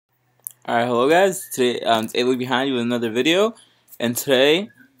Alright, hello guys. Today it's Able Behind you with another video, and today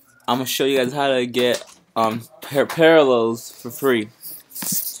I'm gonna show you guys how to get parallels for free.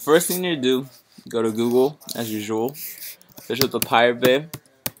 First thing you need to do, go to Google as usual. Search up the Pirate Bay.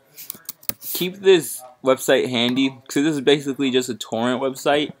 Keep this website handy because this is basically just a torrent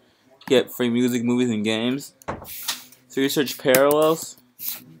website. Get free music, movies, and games. So you search parallels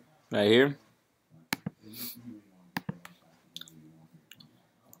right here.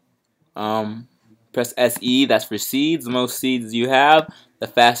 Press SE, that's for seeds. The most seeds you have, the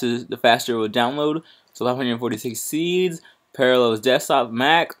faster it will download. So 546 seeds, Parallels desktop,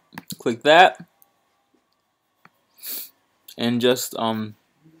 Mac. Click that, and just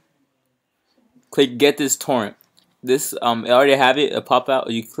click get this torrent. This I already have it. It'll pop out.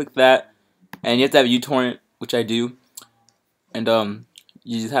 You click that, and you have to have uTorrent, which I do. And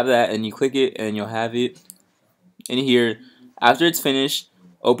you just have that, and you click it, and you'll have it in here. After it's finished,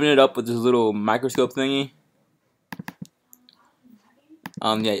 open it up with this little microscope thingy.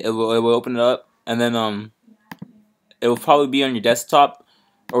 Yeah, it will open it up, and then it will probably be on your desktop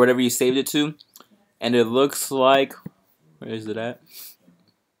or whatever you saved it to, and it looks like, where is it at?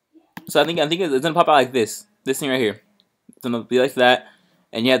 So I think it's gonna pop out like this thing right here. It's gonna be like that,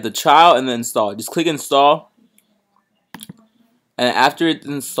 and you have the trial and then install. Just click install, and after it's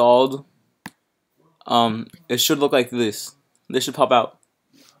installed, it should look like this. This should pop out.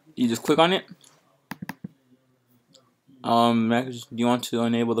 You just click on it. Do you want to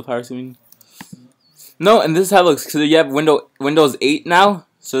enable the power saving? No, and this is how it looks. So you have Windows 8 now.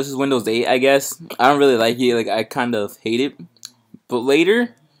 So this is Windows 8, I guess. I don't really like it. Like, I kind of hate it. But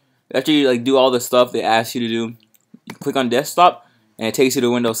later, after you do all the stuff they ask you to do, you click on desktop, and it takes you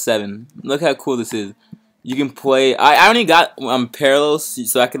to Windows 7. Look how cool this is. You can play. I only got Parallels,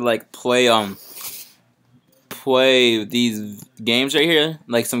 so I could play these games right here,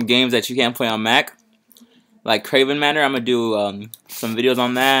 like some games that you can't play on Mac, like Craven Manor. I'm gonna do some videos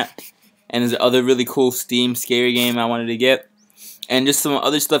on that, and there's other really cool Steam scary game I wanted to get, and just some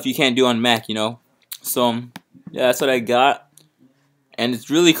other stuff you can't do on Mac, you know. So yeah, that's what I got, and it's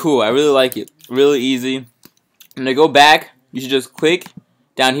really cool. I really like it. Really easy. And to go back, you should just click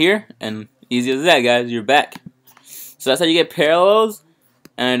down here, and easy as that, guys. You're back. So that's how you get Parallels.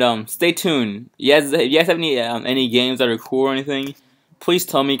 And stay tuned. If you guys have any games that are cool or anything, please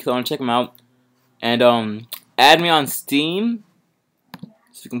tell me because I want to check them out. And add me on Steam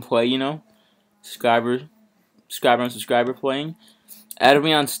so you can play. You know, subscriber playing. Add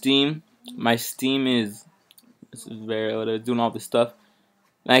me on Steam. My Steam is doing all this stuff.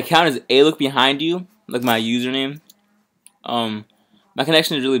 My account is A Look Behind You, like my username. My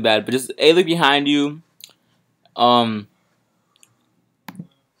connection is really bad, but just A Look Behind You.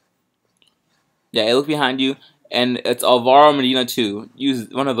 Yeah, it look behind you, and it's Alvaro Medina 2. Use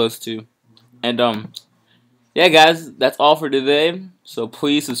one of those two. And yeah, guys, that's all for today. So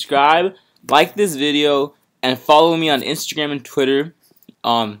please subscribe, like this video, and follow me on Instagram and Twitter.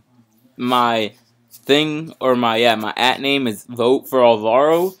 My thing or my @ name is Vote for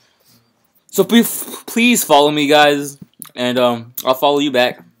Alvaro. So please follow me, guys, and I'll follow you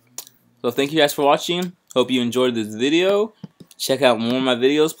back. So thank you guys for watching. Hope you enjoyed this video. Check out more of my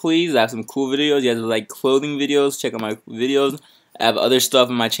videos, please. I have some cool videos. You guys like clothing videos, check out my videos. I have other stuff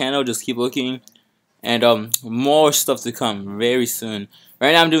on my channel. Just keep looking. And more stuff to come very soon.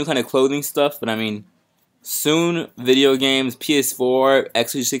 Right now I'm doing kind of clothing stuff, but I mean, soon video games, PS4,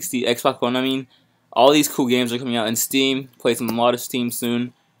 X360, Xbox One, I mean, all these cool games are coming out in Steam. Play a lot of Steam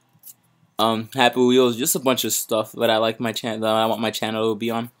soon. Happy Wheels, just a bunch of stuff that I like my channel, that I want my channel to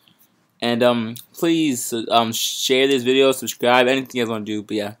be on. And please share this video, subscribe, anything you guys want to do.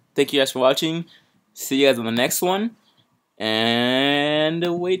 But yeah, thank you guys for watching. See you guys on the next one. And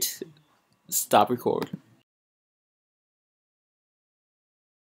wait, stop record.